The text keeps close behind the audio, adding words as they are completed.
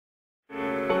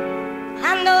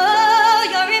know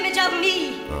your image of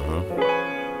me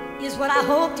is what I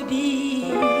hope to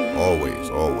be. Always,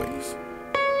 always.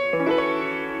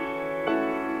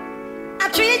 I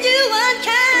treat you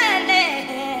unkindly.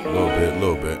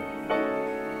 Little bit.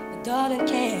 But darling,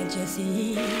 can't you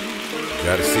see? You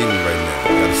gotta see me right now.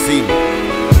 You gotta see me.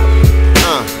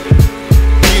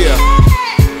 Yeah.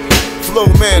 Flow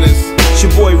manners. It's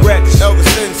your boy Reks. Elder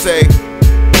Sensei.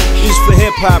 This for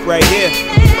hip hop right here.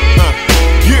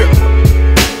 Yeah.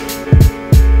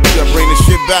 You gotta bring this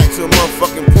shit back to a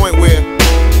motherfucking point where,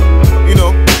 you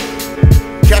know,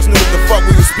 cats know what the fuck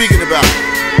we were speaking about.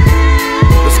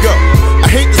 Let's go. I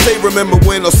hate to say remember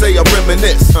when or say I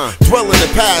reminisce. Dwell in the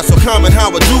past or comment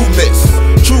how I do miss.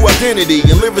 True identity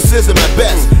and lyricism at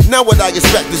best. Now what I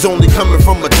expect is only coming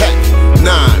from a tech. 9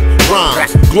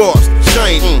 rhymes, glossed,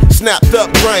 shiny, snapped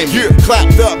up grimy,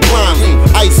 clapped up blindly,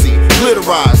 icy,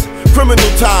 glitterized, criminal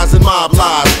ties and mob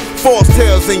lies, false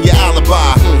tales in your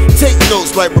alibi. Take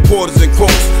notes like reporters and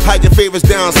quotes. Hide your favorites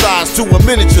downsized to a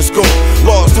miniature scope.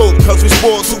 Lost hope cause we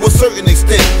spoiled to a certain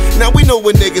extent. Now we know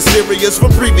when niggas serious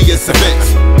from previous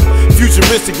events.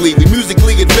 Futuristically, we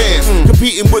musically advance,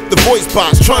 competing with the voice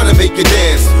box, trying to make you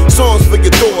dance. Songs for your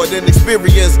thought and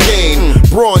experience gain.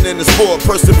 Brawn in the sport,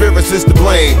 perseverance is to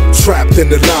blame. Trapped in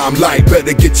the limelight,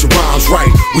 better get your rhymes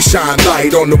right. We shine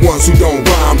light on the ones who don't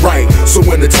rhyme right. So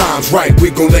when the time's right,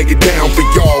 we gon' lay it down for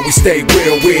y'all. We stay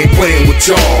real, we ain't playing with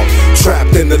y'all.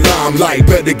 Trapped in the limelight,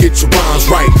 better get your rhymes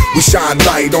right. We shine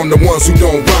light on the ones who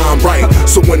don't rhyme right.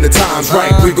 So when the time's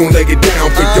right, we gon' lay it down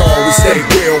for y'all. We stay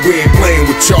real, we ain't playing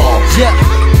with y'all. Yeah.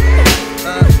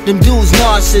 Them dudes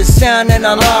nauseous, sounding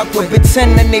all awkward,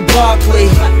 pretending they Barkley.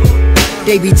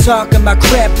 They be talking about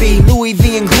crappy Louis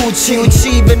V and Gucci,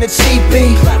 achieving the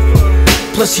cheapie.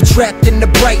 Plus you trapped in the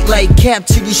bright light,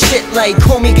 capture your shit like,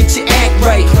 homie, get your act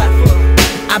right.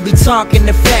 I be talking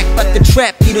the fact about the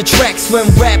trap, you the tracks when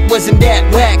rap wasn't that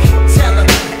whack. Tell 'em.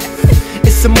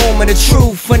 It's a moment of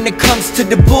truth when it comes to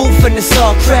the booth and it's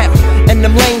all crap. And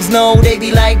them lanes know they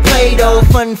be like Play-Doh,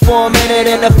 fun for a minute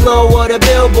in the flow of the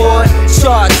billboard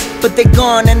charts, but they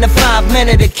gone in the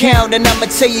 5-minute account. And I'ma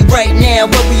tell you right now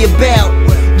what we about.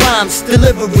 Rhymes,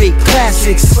 delivery,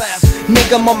 classics.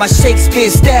 Nigga, I'm on my Shakespeare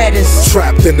status.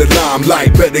 Trapped in the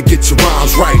limelight, better get your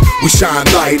rhymes right. We shine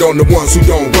light on the ones who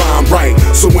don't rhyme right.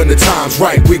 So when the time's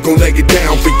right, we gon' lay it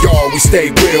down for y'all. We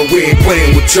stay real, we ain't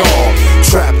playing with y'all.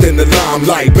 Trapped in the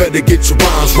limelight, better get your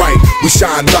rhymes right. We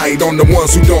shine light on the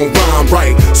ones who don't rhyme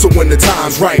right. So when the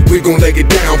time's right, we gon' lay it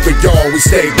down for y'all. We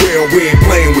stay real, we ain't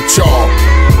playing with y'all.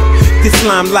 This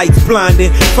limelight's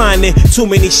blinding, finding too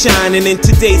many shining. In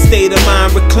today's state of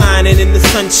mind, reclining in the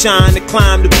sunshine to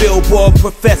climb the billboard,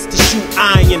 profess to shoot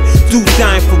iron. Dudes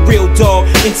dying for real, dog,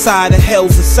 inside of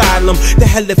hell's asylum. The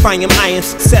hell if I am iron,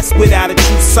 success without a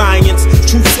true science.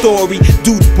 True story,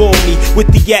 dudes bore me with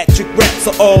theatric raps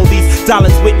of all these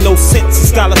dollars with no sense. A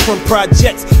scholar from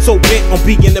projects, so bent on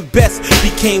being the best,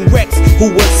 became Reks,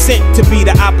 who was sent to be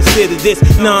the opposite of this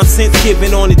nonsense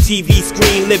given on the TV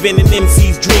screen, living an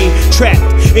MC's dream.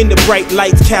 Trapped in the bright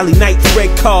lights, Cali nights,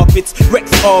 red carpets,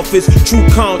 Reks office, true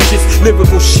conscious,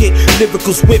 lyrical shit,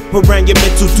 lyricals whip around your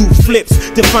mental, do flips,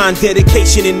 define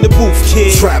dedication in the booth,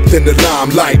 kid. Trapped in the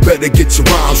limelight, better get your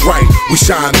rhymes right. We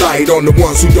shine light on the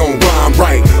ones who don't rhyme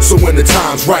right. So when the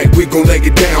time's right, we gon' lay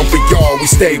it down for y'all. We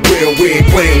stay real, we ain't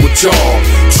playing with y'all.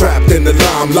 Trapped in the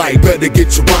limelight, better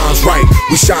get your rhymes right.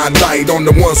 We shine light on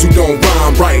the ones who don't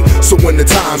rhyme right. So when the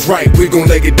time's right, we gon'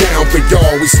 lay it down for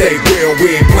y'all. We stay real,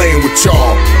 we ain't playing with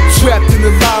y'all. Trapped in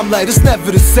the limelight, it's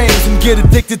never the same. Some get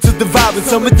addicted to the vibe and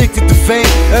some addicted to fame.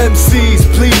 MCs,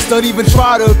 please don't even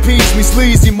try to appease me.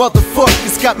 Sleazy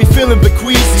motherfuckers got me feeling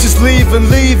bequeathed. Just leave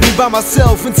me by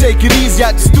myself and take it easy.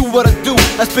 I just do what I do,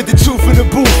 I spit the truth in the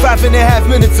booth. 5.5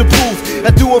 minutes of proof,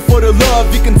 I do it for the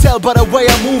love. You can tell by the way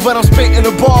I move and I'm spitting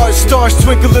the bars. Stars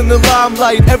twinkle in the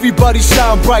limelight, everybody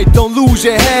shine bright. Don't lose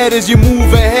your head as you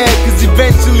move ahead, cause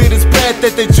eventually this path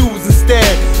that they choose instead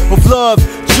of love,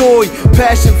 joy,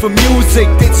 passion for music.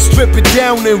 They just strip it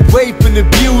down and rape and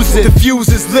abuse it. The fuse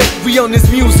is lit, we on this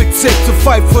music tip to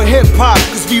fight for hip-hop,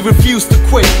 cause we refuse to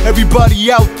quit.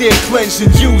 Everybody out there clench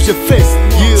and use your fist,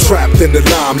 yeah. Trapped in the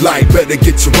limelight, better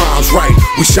get your rhymes right.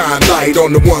 We shine light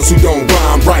on the ones who don't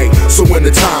rhyme right. So when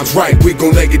the time's right, we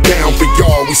gon' lay it down for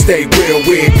y'all. We stay real,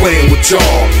 we ain't playing with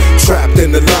y'all. Trapped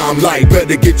in the limelight,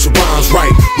 better get your rhymes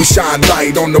right. We shine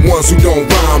light on the ones who don't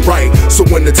rhyme right. So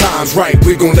when the time's right,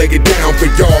 we gon' lay it down for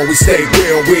y'all. We stay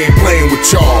real, we ain't playing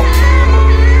with y'all.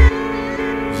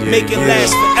 Make it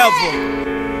last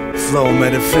forever. Flow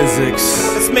metaphysics.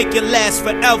 Let's make it last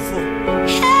forever.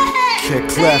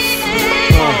 Clef.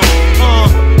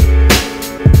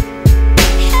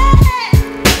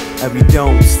 and we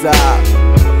don't stop.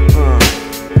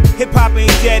 Hip hop ain't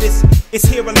dead, it's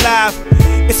here alive.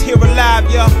 It's here alive,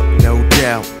 yo. No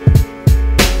doubt.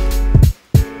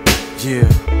 Yeah.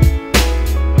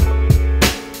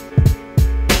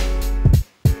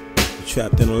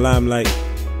 Trapped in the limelight.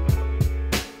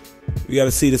 We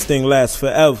gotta see this thing last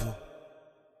forever.